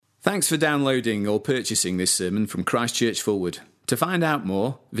Thanks for downloading or purchasing this sermon from Christchurch Fulwood. To find out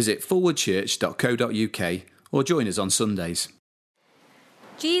more, visit fulwoodchurch.co.uk or join us on Sundays.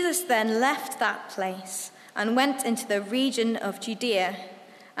 Jesus then left that place and went into the region of Judea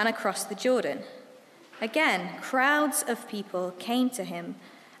and across the Jordan. Again, crowds of people came to him,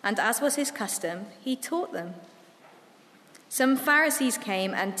 and as was his custom, he taught them. Some Pharisees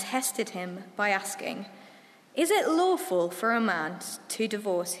came and tested him by asking, "Is it lawful for a man to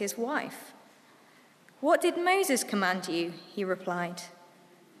divorce his wife?" "What did Moses command you?" he replied.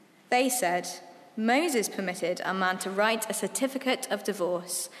 They said, "Moses permitted a man to write a certificate of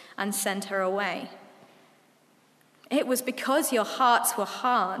divorce and send her away." "It was because your hearts were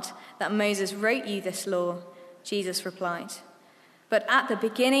hard that Moses wrote you this law," Jesus replied. "But at the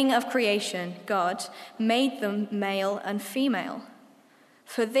beginning of creation, God made them male and female.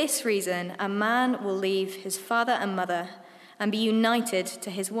 For this reason, a man will leave his father and mother and be united to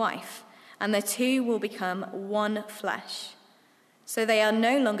his wife, and the two will become one flesh. So they are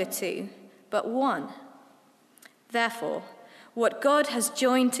no longer two, but one. Therefore, what God has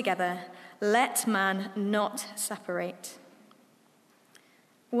joined together, let man not separate."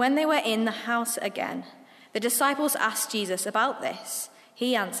 When they were in the house again, the disciples asked Jesus about this.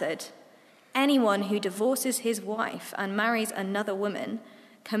 He answered, "Anyone who divorces his wife and marries another woman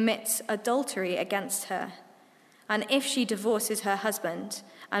commits adultery against her. And if she divorces her husband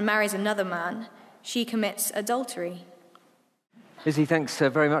and marries another man, she commits adultery." Lizzie, thanks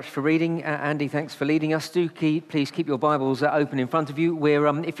very much for reading. Andy, thanks for leading us. Please keep your Bibles open in front of you.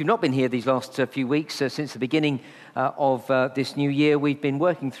 If you've not been here these last few weeks, since the beginning of this new year, we've been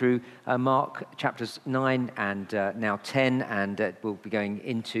working through Mark chapters 9 and now 10, and we'll be going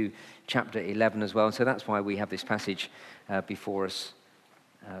into chapter 11 as well. So that's why we have this passage before us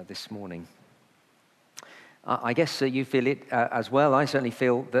this morning. I guess you feel it as well. I certainly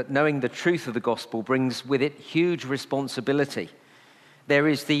feel that knowing the truth of the gospel brings with it huge responsibility. There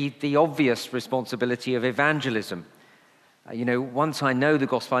is the obvious responsibility of evangelism. Once I know the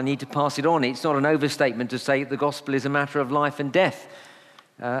gospel, I need to pass it on. It's not an overstatement to say the gospel is a matter of life and death,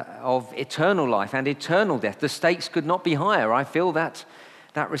 of eternal life and eternal death. The stakes could not be higher. I feel that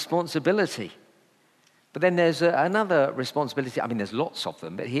responsibility. But then there's another responsibility. I mean, there's lots of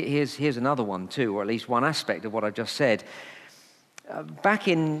them, but here's another one too, or at least one aspect of what I just said. Back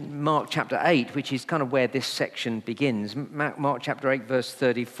in Mark chapter 8, which is kind of where this section begins, Mark chapter 8, verse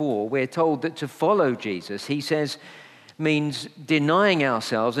 34, we're told that to follow Jesus, he says, means denying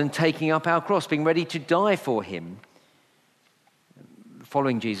ourselves and taking up our cross, being ready to die for him.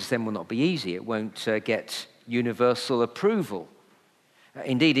 Following Jesus then will not be easy. It won't get universal approval.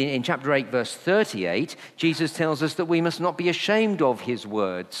 Indeed, in chapter 8, verse 38, Jesus tells us that we must not be ashamed of his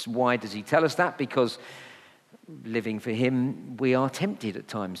words. Why does he tell us that? Because living for him, we are tempted at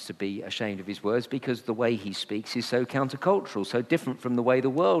times to be ashamed of his words because the way he speaks is so countercultural, so different from the way the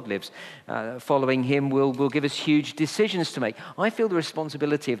world lives. Following him will give us huge decisions to make. I feel the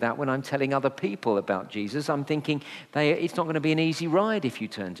responsibility of that when I'm telling other people about Jesus. I'm thinking it's not going to be an easy ride if you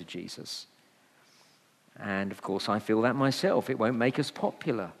turn to Jesus. And of course, I feel that myself. It won't make us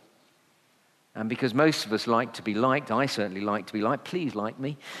popular. And because most of us like to be liked, I certainly like to be liked. Please like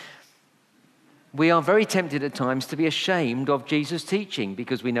me. We are very tempted at times to be ashamed of Jesus' teaching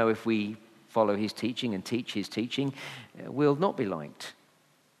because we know if we follow his teaching and teach his teaching, we'll not be liked.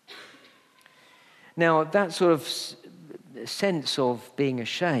 Now, that sort of sense of being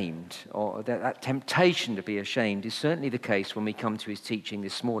ashamed, or that temptation to be ashamed, is certainly the case when we come to his teaching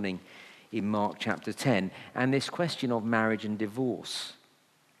this morning in Mark chapter 10, and this question of marriage and divorce.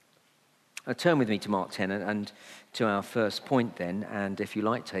 Turn with me to Mark 10 and to our first point then, and if you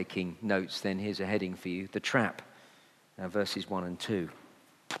like taking notes, then here's a heading for you, the trap, verses 1 and 2.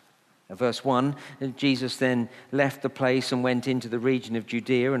 Verse 1, Jesus then left the place and went into the region of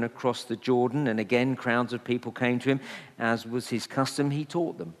Judea and across the Jordan, and again crowds of people came to him. As was his custom, he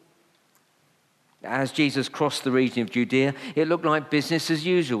taught them. As Jesus crossed the region of Judea, it looked like business as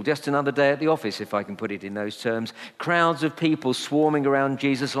usual, just another day at the office, if I can put it in those terms. Crowds of people swarming around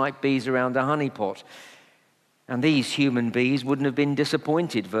Jesus like bees around a honeypot. And these human bees wouldn't have been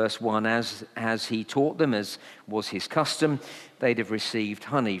disappointed, verse 1, as he taught them, as was his custom, they'd have received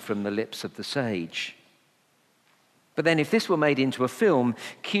honey from the lips of the sage. But then if this were made into a film,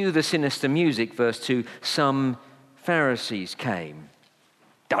 cue the sinister music, verse 2, some Pharisees came.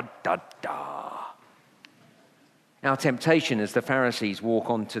 Da, da, da. Our temptation as the Pharisees walk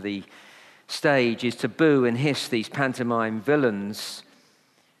onto the stage is to boo and hiss these pantomime villains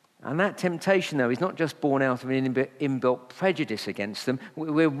And that temptation, though, is not just born out of an inbuilt prejudice against them.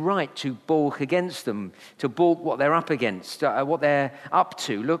 We're right to balk against them, to balk what they're up against, what they're up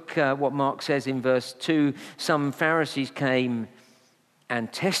to. Look what Mark says in verse 2. Some Pharisees came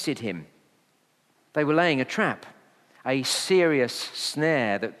and tested him. They were laying a trap, a serious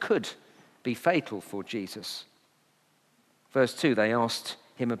snare that could be fatal for Jesus. Verse 2, they asked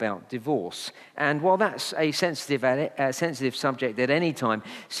him about divorce. And while that's a sensitive subject at any time,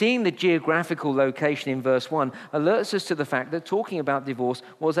 seeing the geographical location in verse 1 alerts us to the fact that talking about divorce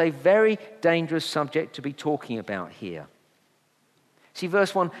was a very dangerous subject to be talking about here. See,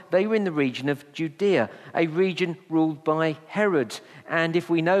 verse 1, they were in the region of Judea, a region ruled by Herod. And if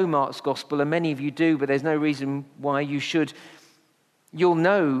we know Mark's gospel, and many of you do, but there's no reason why you should, you'll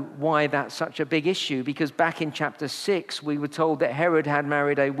know why that's such a big issue, because back in chapter 6, we were told that Herod had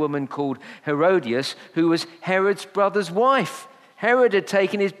married a woman called Herodias, who was Herod's brother's wife. Herod had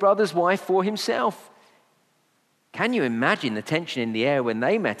taken his brother's wife for himself. Can you imagine the tension in the air when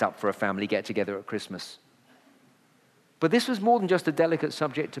they met up for a family get-together at Christmas? But this was more than just a delicate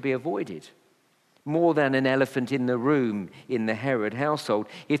subject to be avoided. More than an elephant in the room in the Herod household.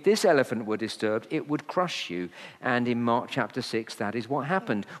 If this elephant were disturbed, it would crush you. And in Mark chapter 6, that is what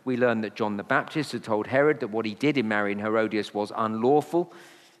happened. We learn that John the Baptist had told Herod that what he did in marrying Herodias was unlawful,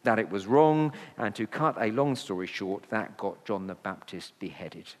 that it was wrong, and to cut a long story short, that got John the Baptist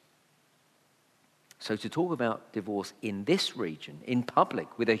beheaded. So to talk about divorce in this region, in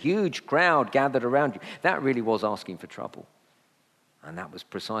public, with a huge crowd gathered around you, that really was asking for trouble. And that was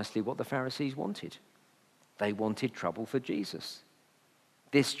precisely what the Pharisees wanted. They wanted trouble for Jesus.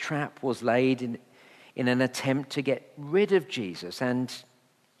 This trap was laid in an attempt to get rid of Jesus. And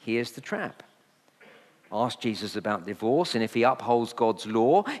here's the trap. Ask Jesus about divorce, and if he upholds God's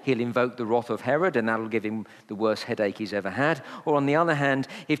law, he'll invoke the wrath of Herod, and that'll give him the worst headache he's ever had. Or on the other hand,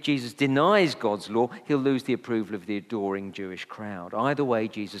 if Jesus denies God's law, he'll lose the approval of the adoring Jewish crowd. Either way,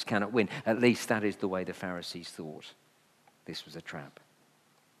 Jesus cannot win. At least that is the way the Pharisees thought. This was a trap.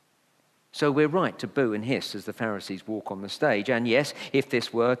 So we're right to boo and hiss as the Pharisees walk on the stage. And yes, if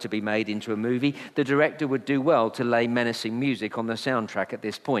this were to be made into a movie, the director would do well to lay menacing music on the soundtrack at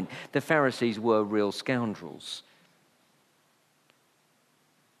this point. The Pharisees were real scoundrels.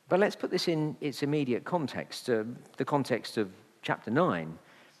 But let's put this in its immediate context, the context of chapter 9.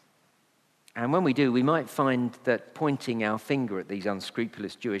 And when we do, we might find that pointing our finger at these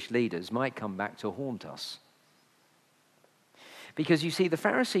unscrupulous Jewish leaders might come back to haunt us. Because you see, the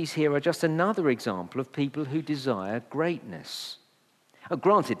Pharisees here are just another example of people who desire greatness.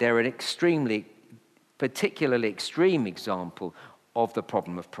 Granted, they're an particularly extreme example of the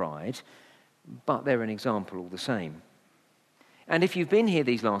problem of pride, but they're an example all the same. And if you've been here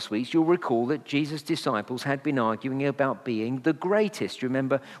these last weeks, you'll recall that Jesus' disciples had been arguing about being the greatest.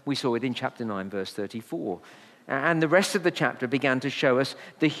 Remember, we saw it in chapter 9, verse 34. And the rest of the chapter began to show us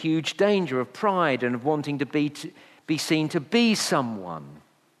the huge danger of pride and of wanting to be seen to be someone.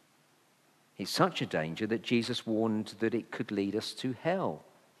 It's such a danger that Jesus warned that it could lead us to hell.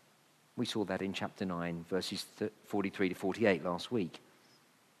 We saw that in chapter 9, verses 43 to 48 last week.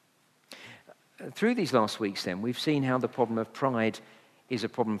 Through these last weeks, then, we've seen how the problem of pride is a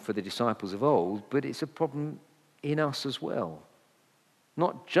problem for the disciples of old, but it's a problem in us as well.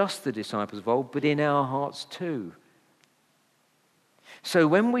 Not just the disciples of old, but in our hearts too. So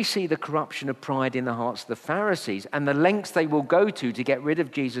when we see the corruption of pride in the hearts of the Pharisees and the lengths they will go to get rid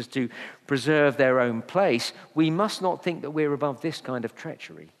of Jesus to preserve their own place, we must not think that we're above this kind of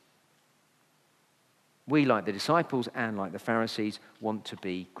treachery. We, like the disciples and like the Pharisees, want to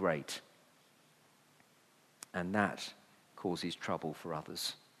be great. And that causes trouble for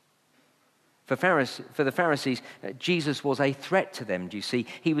others. For the Pharisees, Jesus was a threat to them, do you see?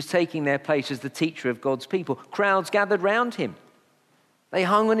 He was taking their place as the teacher of God's people. Crowds gathered round him. They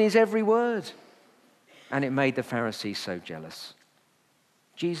hung on his every word. And it made the Pharisees so jealous.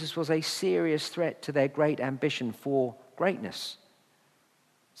 Jesus was a serious threat to their great ambition for greatness.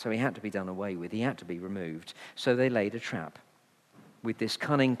 So he had to be done away with. He had to be removed. So they laid a trap with this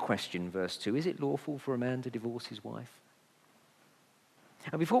cunning question, verse 2. Is it lawful for a man to divorce his wife?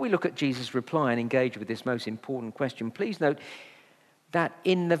 And before we look at Jesus' reply and engage with this most important question, please note that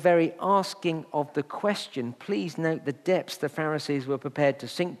in the very asking of the question, please note the depths the Pharisees were prepared to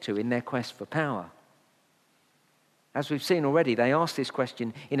sink to in their quest for power. As we've seen already, they asked this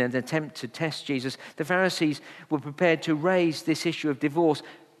question in an attempt to test Jesus. The Pharisees were prepared to raise this issue of divorce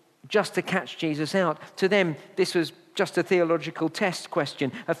just to catch Jesus out. To them, this was just a theological test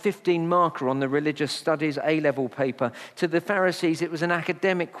question, a 15 marker on the religious studies A-level paper. To the Pharisees, it was an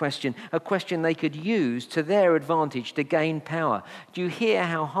academic question, a question they could use to their advantage to gain power. Do you hear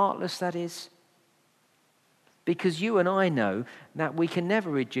how heartless that is? Because you and I know that we can never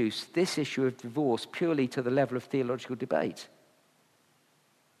reduce this issue of divorce purely to the level of theological debate.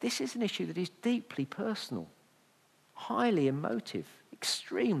 This is an issue that is deeply personal, highly emotive,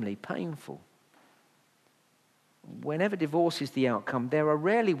 extremely painful. Whenever divorce is the outcome, there are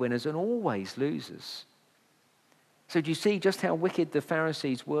rarely winners and always losers. So do you see just how wicked the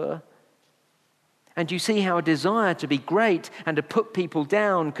Pharisees were? And do you see how a desire to be great and to put people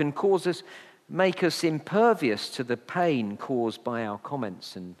down can make us impervious to the pain caused by our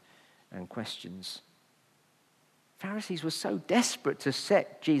comments and questions? Pharisees were so desperate to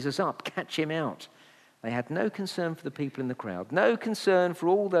set Jesus up, catch him out. They had no concern for the people in the crowd, no concern for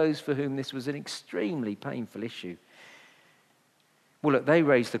all those for whom this was an extremely painful issue. Well, look, they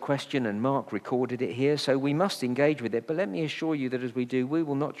raised the question and Mark recorded it here, so we must engage with it. But let me assure you that as we do, we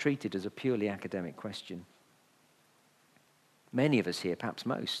will not treat it as a purely academic question. Many of us here, perhaps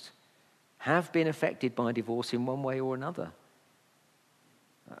most, have been affected by divorce in one way or another.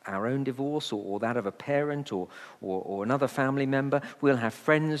 Our own divorce or that of a parent or another family member. We'll have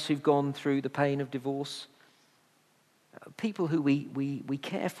friends who've gone through the pain of divorce. People who we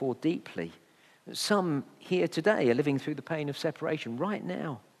care for deeply. Some here today are living through the pain of separation right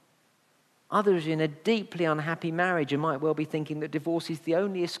now. Others in a deeply unhappy marriage and might well be thinking that divorce is the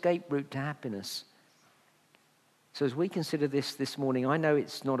only escape route to happiness. So as we consider this morning, I know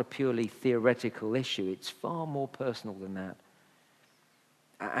it's not a purely theoretical issue. It's far more personal than that.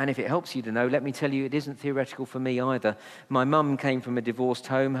 And if it helps you to know, let me tell you, it isn't theoretical for me either. My mum came from a divorced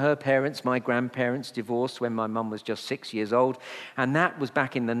home. Her parents, my grandparents, divorced when my mum was just 6 years old. And that was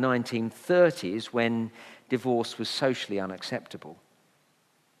back in the 1930s when divorce was socially unacceptable.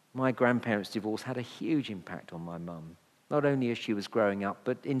 My grandparents' divorce had a huge impact on my mum. Not only as she was growing up,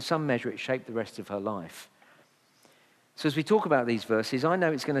 but in some measure it shaped the rest of her life. So as we talk about these verses, I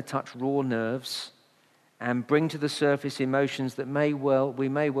know it's going to touch raw nerves and bring to the surface emotions that we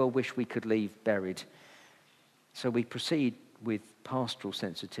may well wish we could leave buried. So we proceed with pastoral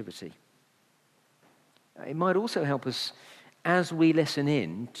sensitivity. It might also help us as we listen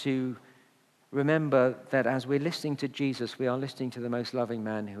in to remember that as we're listening to Jesus, we are listening to the most loving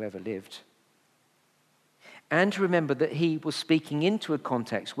man who ever lived. And to remember that he was speaking into a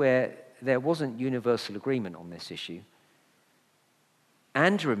context where there wasn't universal agreement on this issue.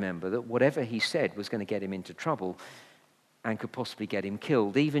 And to remember that whatever he said was going to get him into trouble and could possibly get him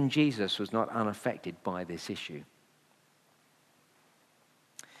killed. Even Jesus was not unaffected by this issue.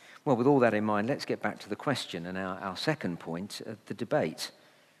 Well, with all that in mind, let's get back to the question and our second point, the debate,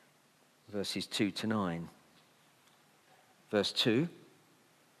 verses 2 to 9. Verse 2,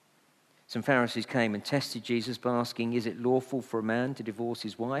 some Pharisees came and tested Jesus by asking, "Is it lawful for a man to divorce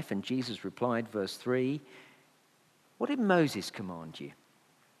his wife?" And Jesus replied, verse 3, "What did Moses command you?"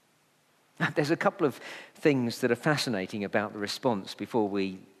 There's a couple of things that are fascinating about the response before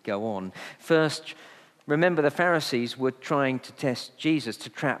we go on. First, remember the Pharisees were trying to test Jesus, to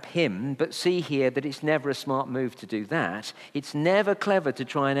trap him, but see here that it's never a smart move to do that. It's never clever to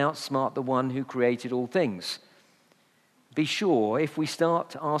try and outsmart the one who created all things. Be sure, if we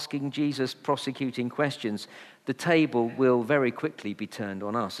start asking Jesus prosecuting questions, the table will very quickly be turned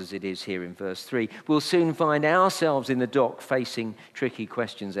on us, as it is here in verse 3. We'll soon find ourselves in the dock facing tricky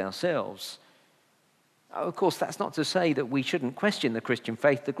questions ourselves. Of course, that's not to say that we shouldn't question the Christian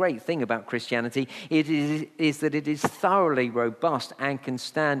faith. The great thing about Christianity is that it is thoroughly robust and can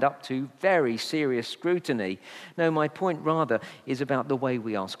stand up to very serious scrutiny. No, my point rather is about the way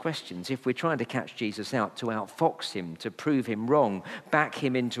we ask questions. If we're trying to catch Jesus out, to outfox him, to prove him wrong, back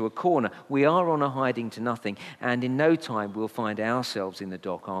him into a corner, we are on a hiding to nothing, and in no time we'll find ourselves in the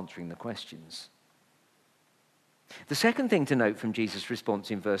dock answering the questions. The second thing to note from Jesus'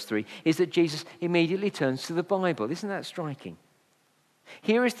 response in verse 3 is that Jesus immediately turns to the Bible. Isn't that striking?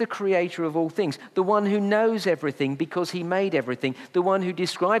 Here is the creator of all things, the one who knows everything because he made everything, the one who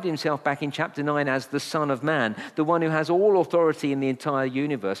described himself back in chapter 9 as the Son of Man, the one who has all authority in the entire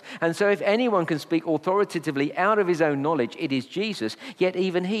universe. And so if anyone can speak authoritatively out of his own knowledge, it is Jesus, yet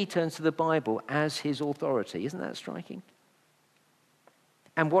even he turns to the Bible as his authority. Isn't that striking?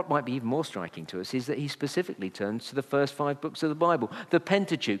 And what might be even more striking to us is that he specifically turns to the first 5 books of the Bible, the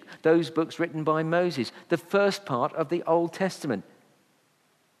Pentateuch, those books written by Moses, the first part of the Old Testament.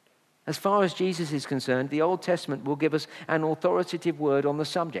 As far as Jesus is concerned, the Old Testament will give us an authoritative word on the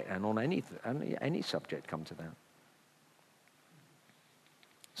subject, and on any subject, come to that.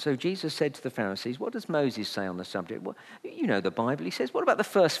 So Jesus said to the Pharisees, what does Moses say on the subject? Well, you know the Bible. He says, what about the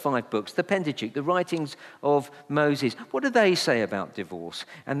first 5 books, the Pentateuch, the writings of Moses? What do they say about divorce?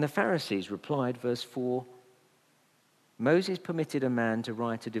 And the Pharisees replied, verse 4, Moses permitted a man to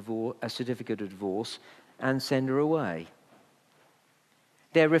write a certificate of divorce and send her away.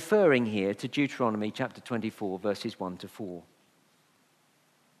 They're referring here to Deuteronomy chapter 24, verses 1 to 4.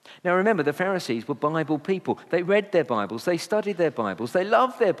 Now remember, the Pharisees were Bible people. They read their Bibles, they studied their Bibles, they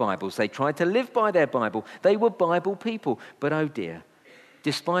loved their Bibles, they tried to live by their Bible. They were Bible people. But oh dear,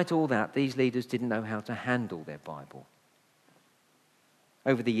 despite all that, these leaders didn't know how to handle their Bible.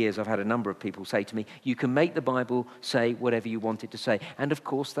 Over the years, I've had a number of people say to me, you can make the Bible say whatever you want it to say. And of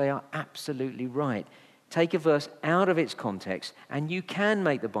course, they are absolutely right. Take a verse out of its context, and you can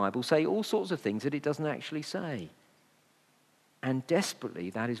make the Bible say all sorts of things that it doesn't actually say. And desperately,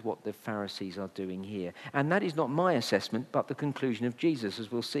 that is what the Pharisees are doing here. And that is not my assessment, but the conclusion of Jesus,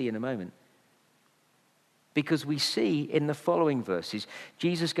 as we'll see in a moment. Because we see in the following verses,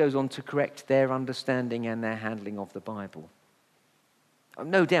 Jesus goes on to correct their understanding and their handling of the Bible.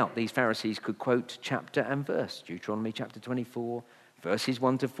 No doubt these Pharisees could quote chapter and verse. Deuteronomy chapter 24, verses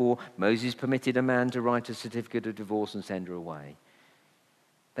 1 to 4, Moses permitted a man to write a certificate of divorce and send her away.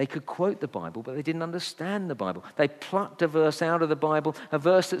 They could quote the Bible, but they didn't understand the Bible. They plucked a verse out of the Bible, a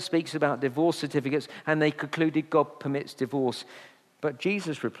verse that speaks about divorce certificates, and they concluded God permits divorce. But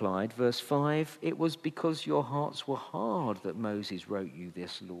Jesus replied, verse 5, it was because your hearts were hard that Moses wrote you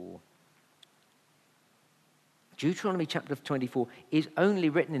this law. Deuteronomy chapter 24 is only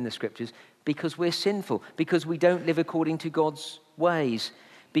written in the scriptures because we're sinful, because we don't live according to God's ways,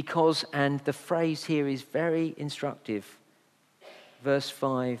 because, and the phrase here is very instructive, verse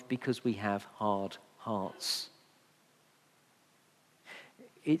 5, because we have hard hearts.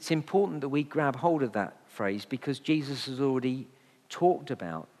 It's important that we grab hold of that phrase because Jesus has already talked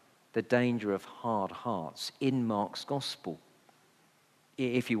about the danger of hard hearts in Mark's gospel.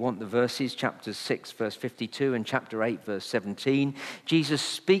 If you want the verses, chapter 6, verse 52 and chapter 8, verse 17, Jesus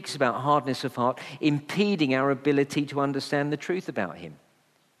speaks about hardness of heart impeding our ability to understand the truth about him.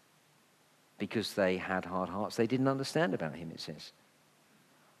 Because they had hard hearts, they didn't understand about him, it says.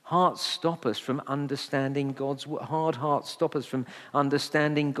 Hearts stop us from understanding hard hearts stop us from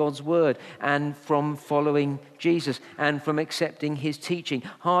understanding God's word and from following Jesus and from accepting his teaching.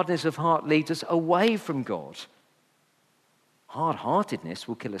 Hardness of heart leads us away from God. Hard-heartedness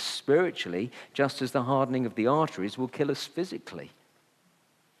will kill us spiritually, just as the hardening of the arteries will kill us physically.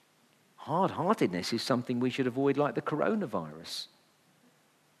 Hard-heartedness is something we should avoid like the coronavirus.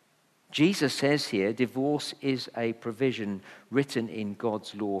 Jesus says here, divorce is a provision written in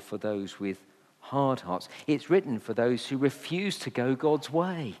God's law for those with hard hearts. It's written for those who refuse to go God's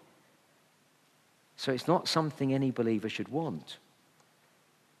way. So it's not something any believer should want.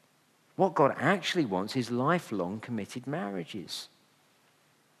 What God actually wants is lifelong committed marriages.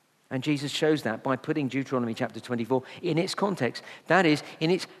 And Jesus shows that by putting Deuteronomy chapter 24 in its context. That is,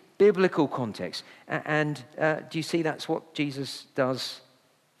 in its biblical context. And do you see that's what Jesus does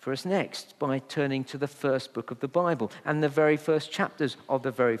for us next? By turning to the first book of the Bible and the very first chapters of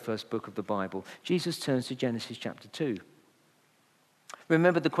the very first book of the Bible. Jesus turns to Genesis chapter 2.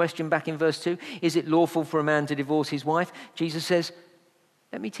 Remember the question back in verse 2? Is it lawful for a man to divorce his wife? Jesus says,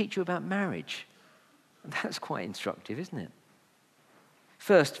 let me teach you about marriage. And that's quite instructive, isn't it?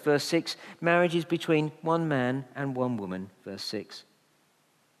 First, verse 6, marriage is between one man and one woman, verse 6.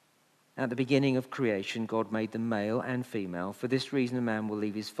 At the beginning of creation, God made them male and female. For this reason, a man will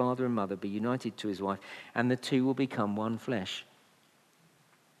leave his father and mother, be united to his wife, and the two will become one flesh.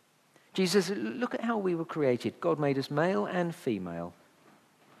 Jesus says, look at how we were created. God made us male and female.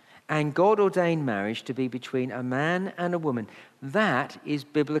 And God ordained marriage to be between a man and a woman. That is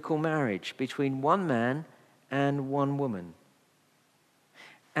biblical marriage, between one man and one woman.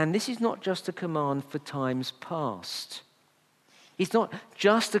 And this is not just a command for times past. It's not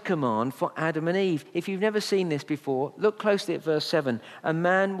just a command for Adam and Eve. If you've never seen this before, look closely at verse 7. A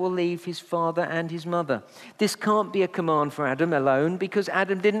man will leave his father and his mother. This can't be a command for Adam alone because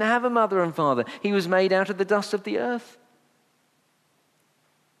Adam didn't have a mother and father. He was made out of the dust of the earth.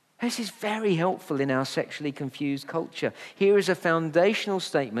 This is very helpful in our sexually confused culture. Here is a foundational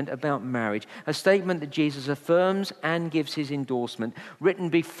statement about marriage, a statement that Jesus affirms and gives his endorsement, written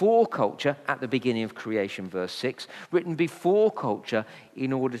before culture at the beginning of creation, verse 6, written before culture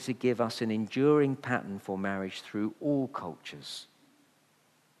in order to give us an enduring pattern for marriage through all cultures.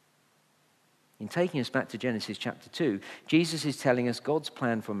 In taking us back to Genesis chapter 2, Jesus is telling us God's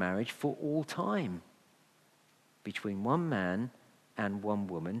plan for marriage for all time, between one man and one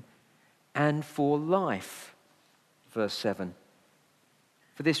woman, and for life. Verse 7.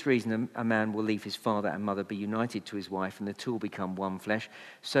 For this reason, a man will leave his father and mother, be united to his wife, and the two will become one flesh.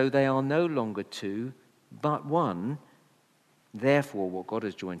 So they are no longer two, but one. Therefore, what God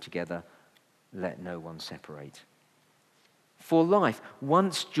has joined together, let no one separate. For life,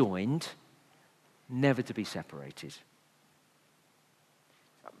 once joined, never to be separated.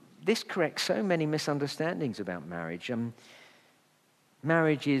 This corrects so many misunderstandings about marriage.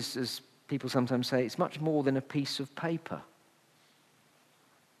 Marriage is, as people sometimes say, it's much more than a piece of paper.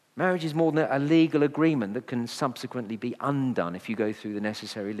 Marriage is more than a legal agreement that can subsequently be undone if you go through the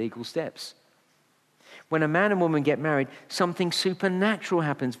necessary legal steps. When a man and woman get married, something supernatural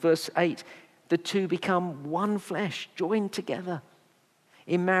happens. Verse 8, the two become one flesh, joined together.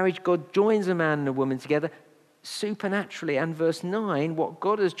 In marriage, God joins a man and a woman together supernaturally. And verse 9, what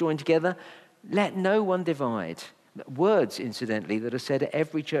God has joined together, let no one divide. Words, incidentally, that are said at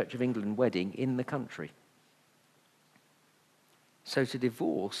every Church of England wedding in the country. So to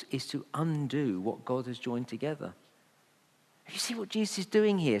divorce is to undo what God has joined together. You see what Jesus is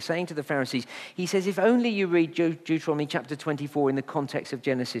doing here, saying to the Pharisees. He says, if only you read Deuteronomy chapter 24 in the context of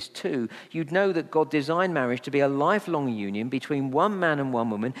Genesis 2, you'd know that God designed marriage to be a lifelong union between one man and one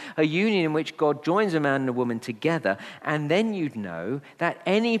woman, a union in which God joins a man and a woman together, and then you'd know that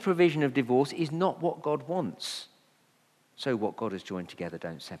any provision of divorce is not what God wants. So what God has joined together,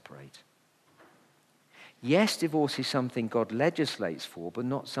 don't separate. Yes, divorce is something God legislates for, but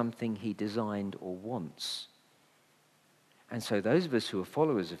not something he designed or wants. And so those of us who are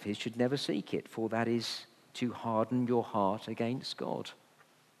followers of his should never seek it, for that is to harden your heart against God.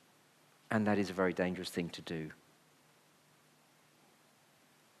 And that is a very dangerous thing to do.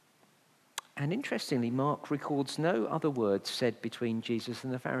 And interestingly, Mark records no other words said between Jesus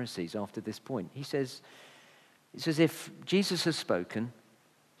and the Pharisees after this point. He says, it's as if Jesus has spoken,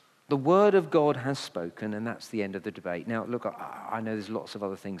 the word of God has spoken, and that's the end of the debate. Now, look, I know there's lots of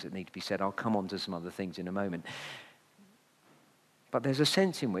other things that need to be said. I'll come on to some other things in a moment. But there's a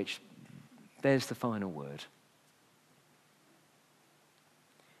sense in which there's the final word.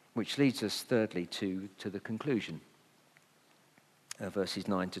 Which leads us, thirdly, to the conclusion. Verses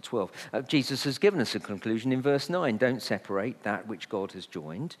 9 to 12. Jesus has given us a conclusion in verse 9. Don't separate that which God has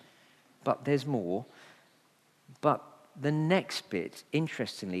joined. But there's more. But the next bit,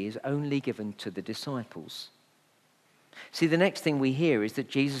 interestingly, is only given to the disciples. See, the next thing we hear is that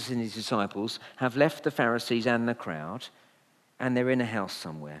Jesus and his disciples have left the Pharisees and the crowd, and they're in a house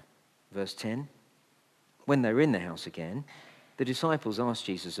somewhere. Verse 10. When they were in the house again, the disciples asked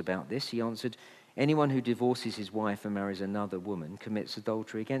Jesus about this. He answered, anyone who divorces his wife and marries another woman commits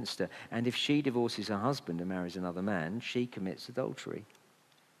adultery against her. And if she divorces her husband and marries another man, she commits adultery.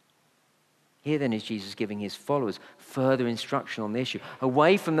 Here then is Jesus giving his followers further instruction on the issue.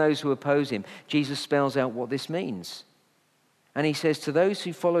 Away from those who oppose him, Jesus spells out what this means. And he says, to those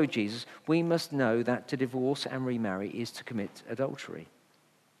who follow Jesus, we must know that to divorce and remarry is to commit adultery.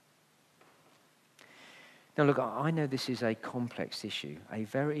 Now look, I know this is a complex issue, a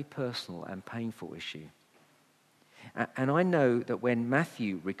very personal and painful issue. And I know that when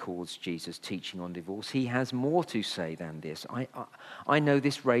Matthew records Jesus teaching on divorce, he has more to say than this. I know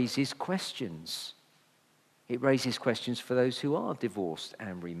this raises questions. It raises questions for those who are divorced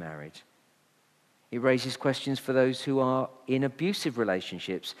and remarried. It raises questions for those who are in abusive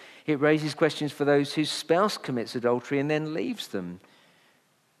relationships. It raises questions for those whose spouse commits adultery and then leaves them.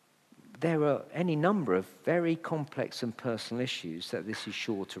 There are any number of very complex and personal issues that this is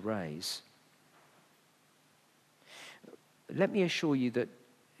sure to raise. Let me assure you that,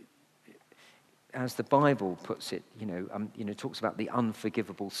 as the Bible puts it, talks about the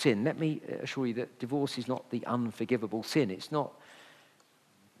unforgivable sin. Let me assure you that divorce is not the unforgivable sin. It's not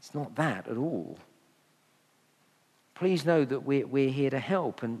that at all. Please know that we're here to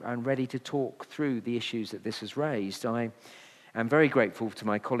help and ready to talk through the issues that this has raised. I am very grateful to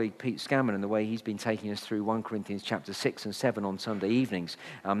my colleague Pete Scammon and the way he's been taking us through 1 Corinthians chapter 6 and 7 on Sunday evenings.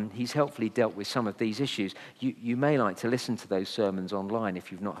 He's helpfully dealt with some of these issues. You may like to listen to those sermons online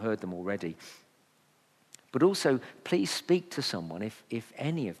if you've not heard them already. But also, please speak to someone if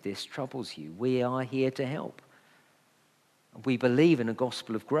any of this troubles you. We are here to help. We believe in a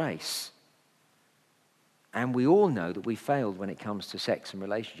gospel of grace. And we all know that we failed when it comes to sex and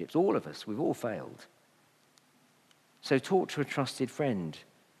relationships. All of us, we've all failed. So talk to a trusted friend.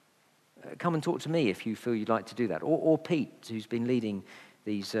 Come and talk to me if you feel you'd like to do that. Or Pete, who's been leading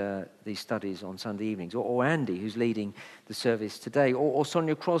these studies on Sunday evenings. Or Andy, who's leading the service today. Or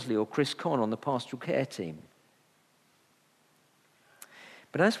Sonia Crosley or Chris Conn on the pastoral care team.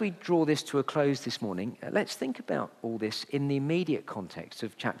 But as we draw this to a close this morning, let's think about all this in the immediate context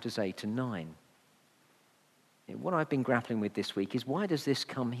of chapters 8 and 9. what I've been grappling with this week is, why does this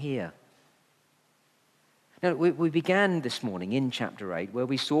come here? Now, we began this morning in chapter 8 where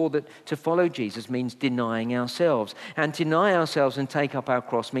we saw that to follow Jesus means denying ourselves. And to deny ourselves and take up our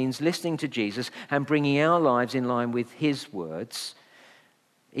cross means listening to Jesus and bringing our lives in line with his words,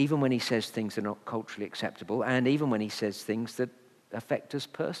 even when he says things that are not culturally acceptable and even when he says things that affect us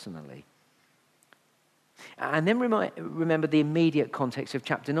personally. And then remember the immediate context of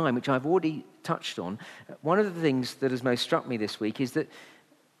chapter 9, which I've already touched on. One of the things that has most struck me this week is that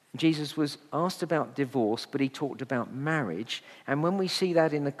Jesus was asked about divorce, but he talked about marriage. And when we see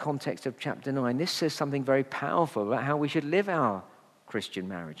that in the context of chapter 9, this says something very powerful about how we should live our Christian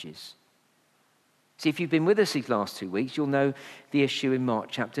marriages. See, if you've been with us these last 2 weeks, you'll know the issue in Mark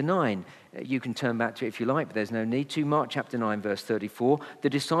chapter 9. You can turn back to it if you like, but there's no need to. Mark chapter 9, verse 34, the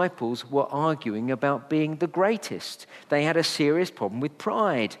disciples were arguing about being the greatest. They had a serious problem with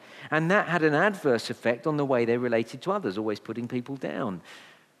pride, and that had an adverse effect on the way they related to others, always putting people down.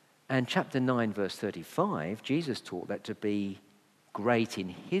 And chapter 9, verse 35, Jesus taught that to be great in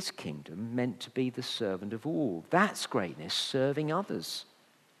his kingdom meant to be the servant of all. That's greatness, serving others.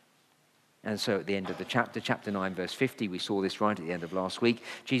 And so at the end of the chapter 9, verse 50, we saw this right at the end of last week.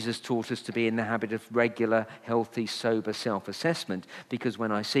 Jesus taught us to be in the habit of regular, healthy, sober self-assessment, because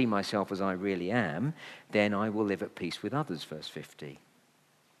when I see myself as I really am, then I will live at peace with others, verse 50.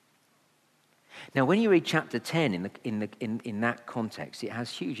 Now, when you read chapter 10 in that context, it has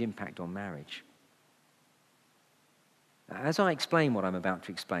huge impact on marriage. As I explain what I'm about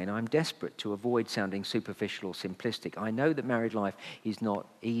to explain, I'm desperate to avoid sounding superficial or simplistic. I know that married life is not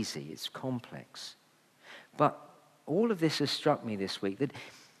easy, it's complex. But all of this has struck me this week, that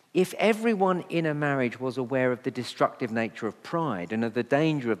if everyone in a marriage was aware of the destructive nature of pride and of the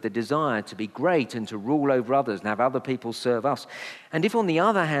danger of the desire to be great and to rule over others and have other people serve us, and if on the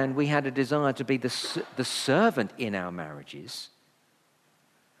other hand we had a desire to be the servant in our marriages,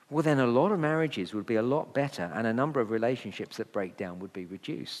 well then a lot of marriages would be a lot better and a number of relationships that break down would be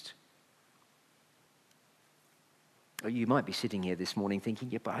reduced. You might be sitting here this morning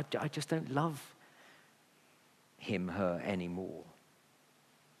thinking, yeah, but I just don't love him, her anymore.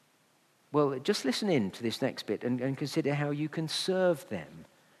 Well, just listen in to this next bit and consider how you can serve them.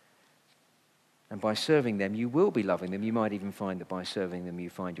 And by serving them, you will be loving them. You might even find that by serving them, you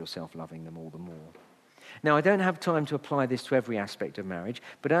find yourself loving them all the more. Now, I don't have time to apply this to every aspect of marriage,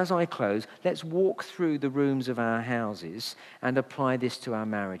 but as I close, let's walk through the rooms of our houses and apply this to our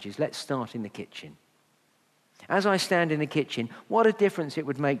marriages. Let's start in the kitchen. As I stand in the kitchen, what a difference it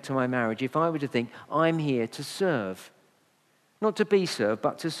would make to my marriage if I were to think, I'm here to serve. Not to be served,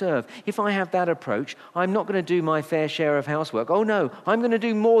 but to serve. If I have that approach, I'm not going to do my fair share of housework. Oh no, I'm going to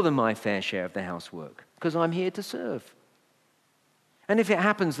do more than my fair share of the housework because I'm here to serve. And if it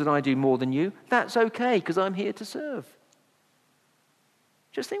happens that I do more than you, that's okay because I'm here to serve.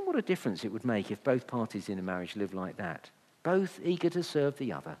 Just think what a difference it would make if both parties in a marriage live like that, both eager to serve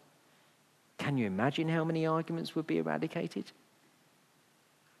the other. Can you imagine how many arguments would be eradicated?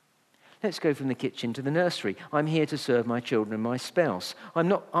 Let's go from the kitchen to the nursery. I'm here to serve my children and my spouse.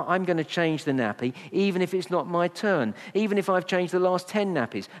 I'm going to change the nappy, even if it's not my turn, even if I've changed the last 10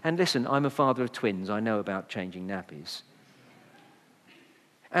 nappies. And listen, I'm a father of twins. I know about changing nappies.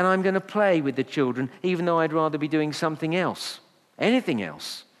 And I'm going to play with the children, even though I'd rather be doing something else, anything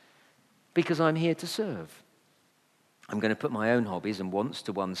else, because I'm here to serve. I'm going to put my own hobbies and wants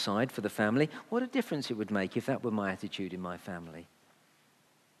to one side for the family. What a difference it would make if that were my attitude in my family.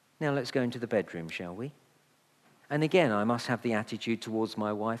 Now let's go into the bedroom, shall we? And again, I must have the attitude towards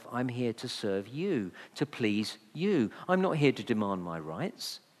my wife, I'm here to serve you, to please you. I'm not here to demand my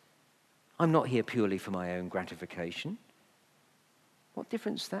rights. I'm not here purely for my own gratification. What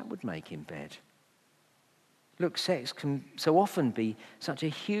difference that would make in bed? Look, sex can so often be such a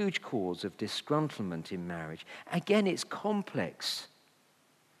huge cause of disgruntlement in marriage. Again, it's complex.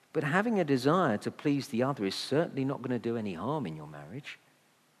 But having a desire to please the other is certainly not going to do any harm in your marriage.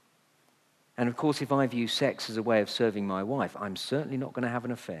 And of course, if I view sex as a way of serving my wife, I'm certainly not going to have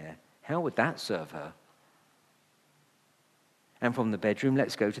an affair. How would that serve her? And from the bedroom,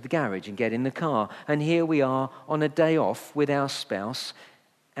 let's go to the garage and get in the car. And here we are on a day off with our spouse.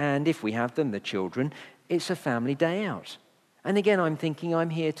 And if we have them, the children, it's a family day out. And again, I'm thinking I'm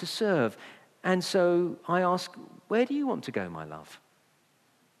here to serve. And so I ask, where do you want to go, my love?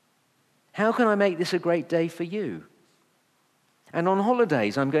 How can I make this a great day for you? And on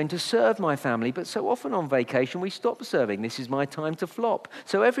holidays, I'm going to serve my family, but so often on vacation, we stop serving. This is my time to flop.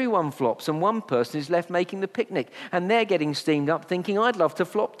 So everyone flops, and one person is left making the picnic, and they're getting steamed up thinking, I'd love to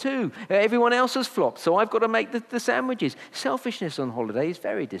flop too. Everyone else has flopped, so I've got to make the sandwiches. Selfishness on holiday is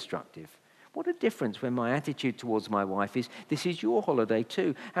very destructive. What a difference when my attitude towards my wife is, this is your holiday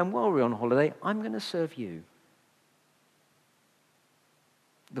too, and while we're on holiday, I'm going to serve you.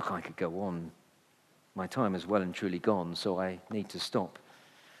 Look, I could go on. My time is well and truly gone, so I need to stop.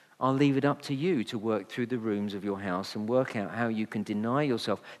 I'll leave it up to you to work through the rooms of your house and work out how you can deny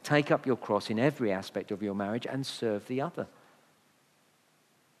yourself, take up your cross in every aspect of your marriage and serve the other.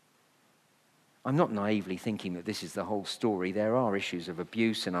 I'm not naively thinking that this is the whole story. There are issues of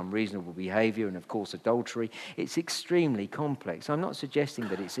abuse and unreasonable behavior and, of course, adultery. It's extremely complex. I'm not suggesting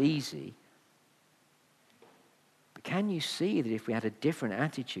that it's easy. But can you see that if we had a different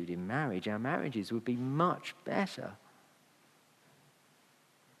attitude in marriage, our marriages would be much better?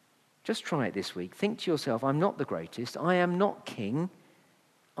 Just try it this week. Think to yourself, I'm not the greatest. I am not king.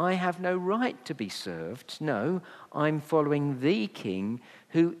 I have no right to be served. No, I'm following the king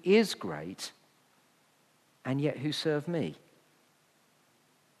who is great and yet who served me.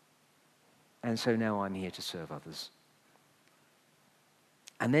 And so now I'm here to serve others.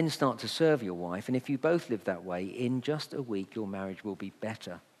 And then start to serve your wife. And if you both live that way, in just a week, your marriage will be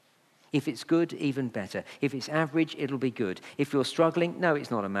better. If it's good, even better. If it's average, it'll be good. If you're struggling, no,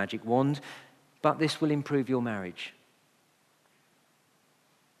 it's not a magic wand, but this will improve your marriage.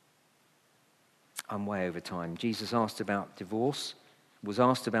 I'm way over time. Jesus was asked about divorce.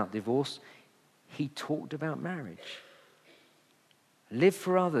 He talked about marriage. Live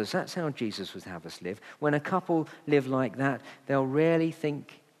for others. That's how Jesus would have us live. When a couple live like that, they'll rarely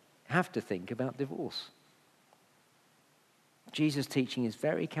have to think about divorce. Jesus' teaching is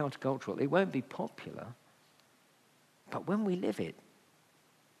very countercultural. It won't be popular, but when we live it,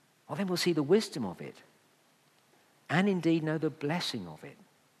 well, then we'll see the wisdom of it and indeed know the blessing of it.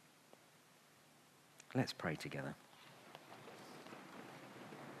 Let's pray together.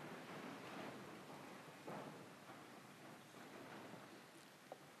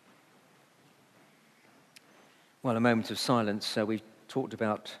 Well, a moment of silence. We've talked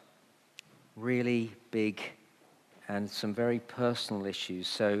about really big and some very personal issues.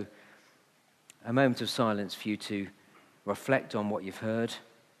 So a moment of silence for you to reflect on what you've heard.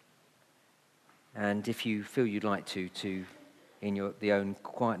 And if you feel you'd like to in the own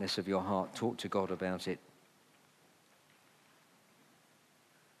quietness of your heart, talk to God about it.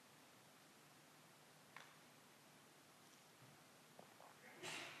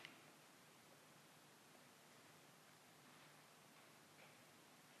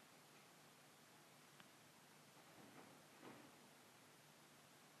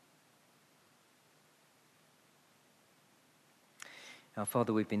 Now,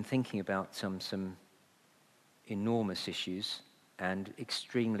 Father, we've been thinking about some enormous issues and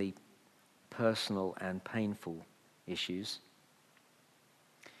extremely personal and painful issues.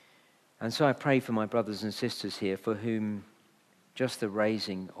 And so I pray for my brothers and sisters here for whom just the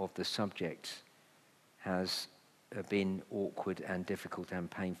raising of the subject has been awkward and difficult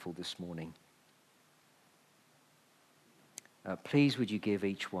and painful this morning. Please would you give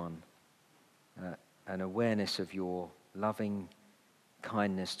each one an awareness of your loving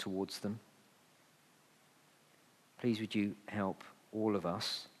kindness towards them. Please would you help all of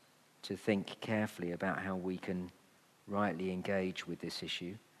us to think carefully about how we can rightly engage with this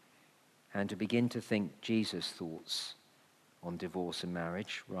issue and to begin to think Jesus' thoughts on divorce and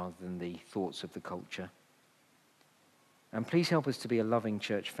marriage rather than the thoughts of the culture. And please help us to be a loving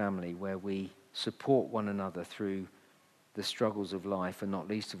church family where we support one another through the struggles of life and not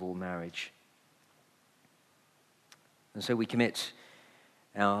least of all marriage. And so we commit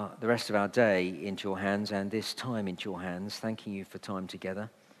the rest of our day into your hands and this time into your hands, thanking you for time together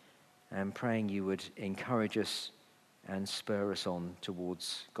and praying you would encourage us and spur us on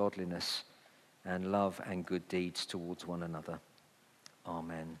towards godliness and love and good deeds towards one another.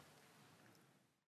 Amen.